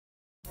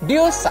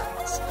Dear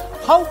science,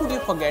 how could you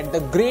forget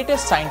the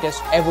greatest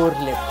scientist ever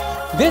lived?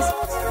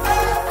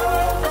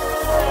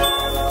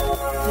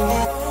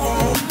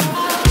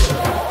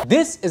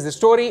 This is the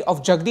story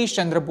of Jagdish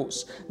Chandra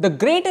Bose, the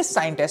greatest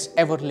scientist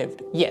ever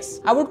lived. Yes,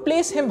 I would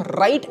place him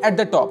right at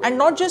the top. And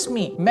not just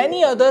me,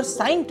 many other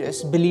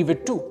scientists believe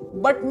it too.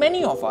 But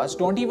many of us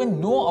don't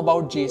even know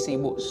about J C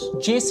Bose.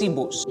 J C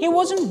Bose. He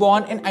wasn't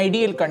born in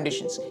ideal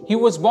conditions. He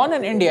was born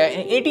in India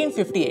in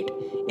 1858.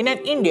 In an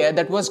India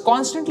that was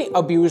constantly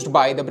abused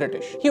by the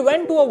British. He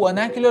went to a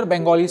vernacular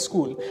Bengali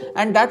school,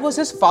 and that was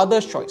his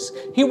father's choice.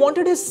 He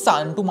wanted his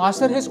son to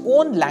master his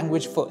own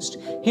language first.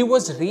 He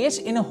was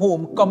raised in a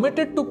home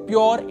committed to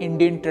pure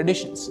Indian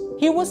traditions.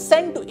 He was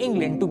sent to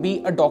England to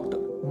be a doctor,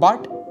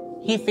 but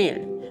he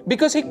failed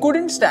because he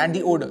couldn't stand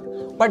the odor.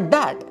 But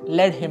that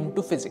led him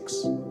to physics.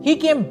 He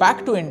came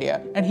back to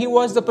India and he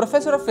was the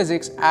professor of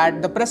physics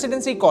at the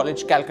Presidency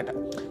College, Calcutta.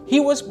 He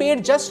was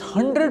paid just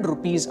 100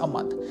 rupees a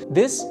month.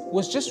 This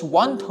was just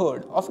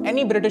 1/3 of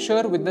any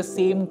Britisher with the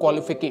same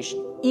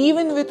qualification.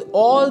 Even with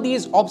all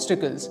these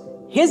obstacles,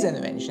 his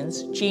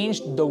inventions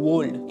changed the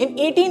world. In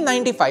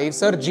 1895,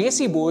 Sir J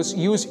C Bose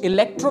used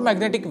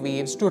electromagnetic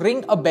waves to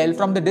ring a bell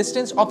from the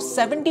distance of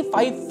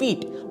 75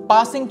 feet,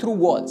 passing through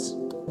walls.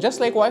 Just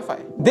like Wi-Fi.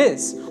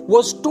 This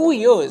was 2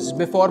 years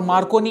before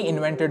Marconi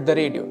invented the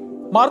radio.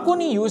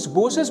 Marconi used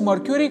Bose's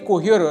mercury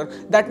coherer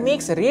that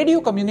makes radio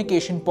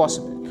communication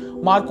possible.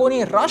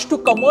 Marconi rushed to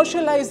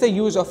commercialize the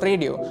use of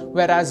radio,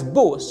 whereas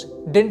Bose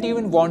didn't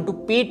even want to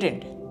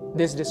patent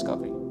this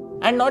discovery.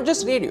 And not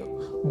just radio.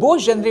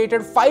 Bose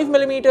generated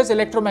 5mm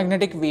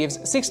electromagnetic waves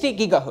 60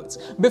 GHz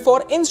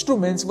before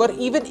instruments were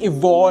even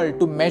evolved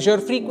to measure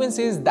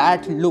frequencies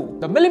that low.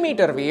 The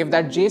millimeter wave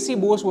that J C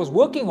Bose was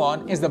working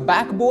on is the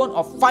backbone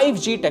of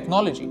 5G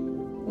technology.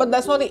 But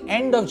that's not the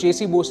end of J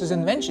C Bose's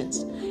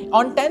inventions.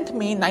 On 10th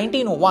May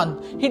 1901,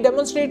 he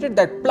demonstrated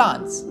that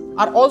plants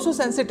are also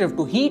sensitive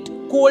to heat,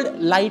 cold,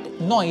 light,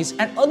 noise,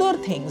 and other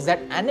things that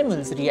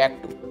animals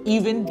react to,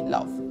 even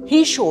love.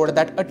 He showed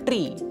that a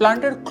tree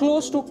planted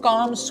close to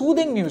calm,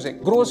 soothing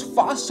music grows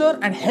faster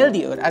and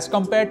healthier as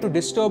compared to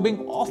disturbing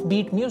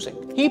offbeat music.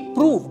 He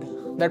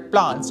proved that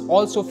plants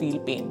also feel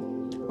pain.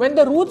 When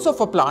the roots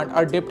of a plant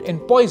are dipped in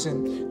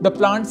poison, the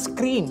plant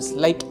screams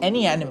like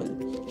any animal.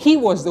 He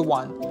was the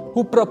one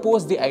who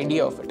proposed the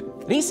idea of it.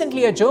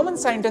 Recently, a German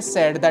scientist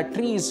said that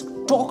trees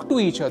talk to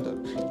each other,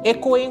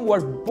 echoing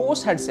what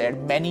Bose had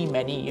said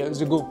many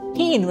years ago.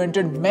 He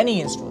invented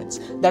many instruments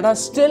that are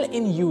still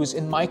in use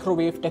in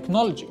microwave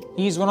technology.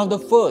 He is one of the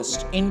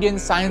first Indian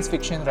science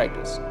fiction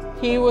writers.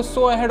 He was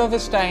so ahead of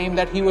his time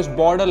that he was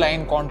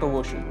borderline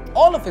controversial.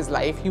 All of his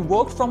life, he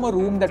worked from a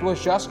room that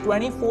was just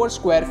 24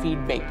 square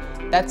feet big.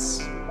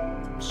 That's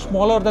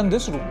smaller than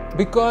this room,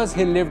 because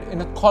he lived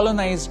in a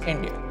colonized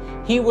India.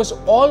 He was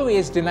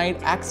always denied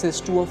access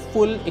to a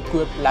full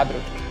equipped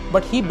laboratory.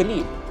 But he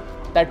believed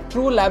that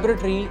true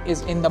laboratory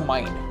is in the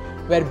mind,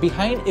 where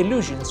behind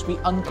illusions we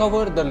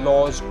uncover the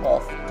laws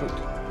of truth.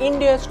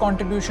 India's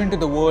contribution to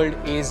the world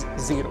is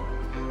zero.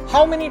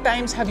 How many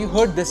times have you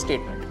heard this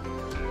statement?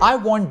 I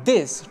want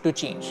this to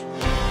change.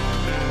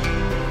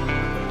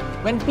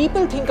 When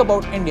people think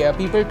about India,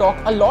 people talk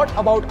a lot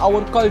about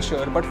our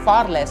culture, but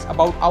far less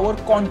about our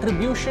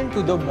contribution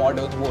to the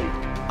modern world.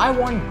 I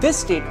want this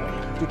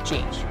statement to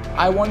change.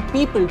 I want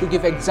people to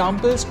give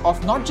examples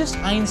of not just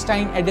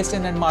Einstein,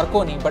 Edison and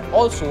Marconi, but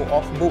also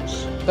of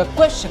Bose. The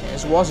question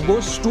is, was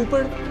Bose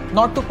stupid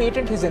not to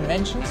patent his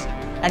inventions?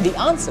 And the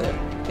answer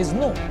is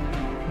no.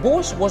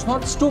 Bose was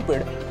not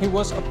stupid, he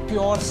was a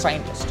pure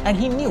scientist. And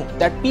he knew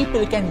that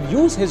people can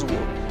use his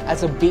work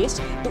as a base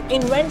to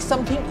invent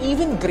something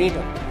even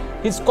greater.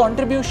 His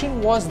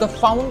contribution was the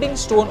founding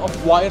stone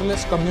of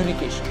wireless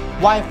communication,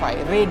 Wi-Fi,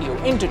 radio,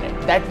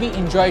 internet that we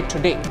enjoy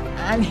today.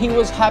 And he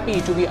was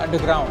happy to be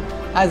underground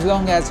as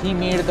long as he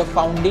made the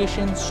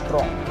foundation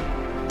strong.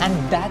 And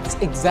that's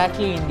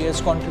exactly India's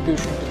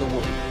contribution to the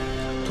world.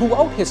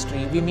 Throughout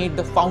history, we made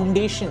the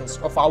foundations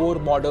of our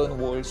modern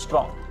world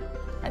strong.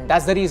 And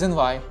that's the reason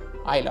why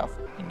I love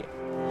India.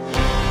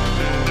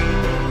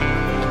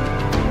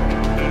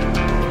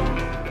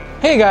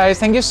 Hey guys,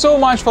 thank you so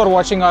much for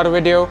watching our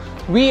video.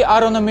 We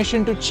are on a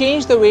mission to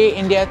change the way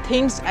India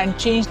thinks and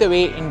change the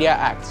way India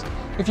acts.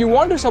 If you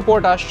want to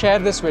support us, share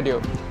this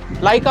video.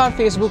 Like our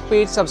Facebook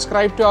page,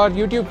 subscribe to our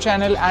YouTube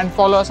channel and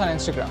follow us on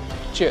Instagram.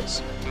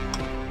 Cheers.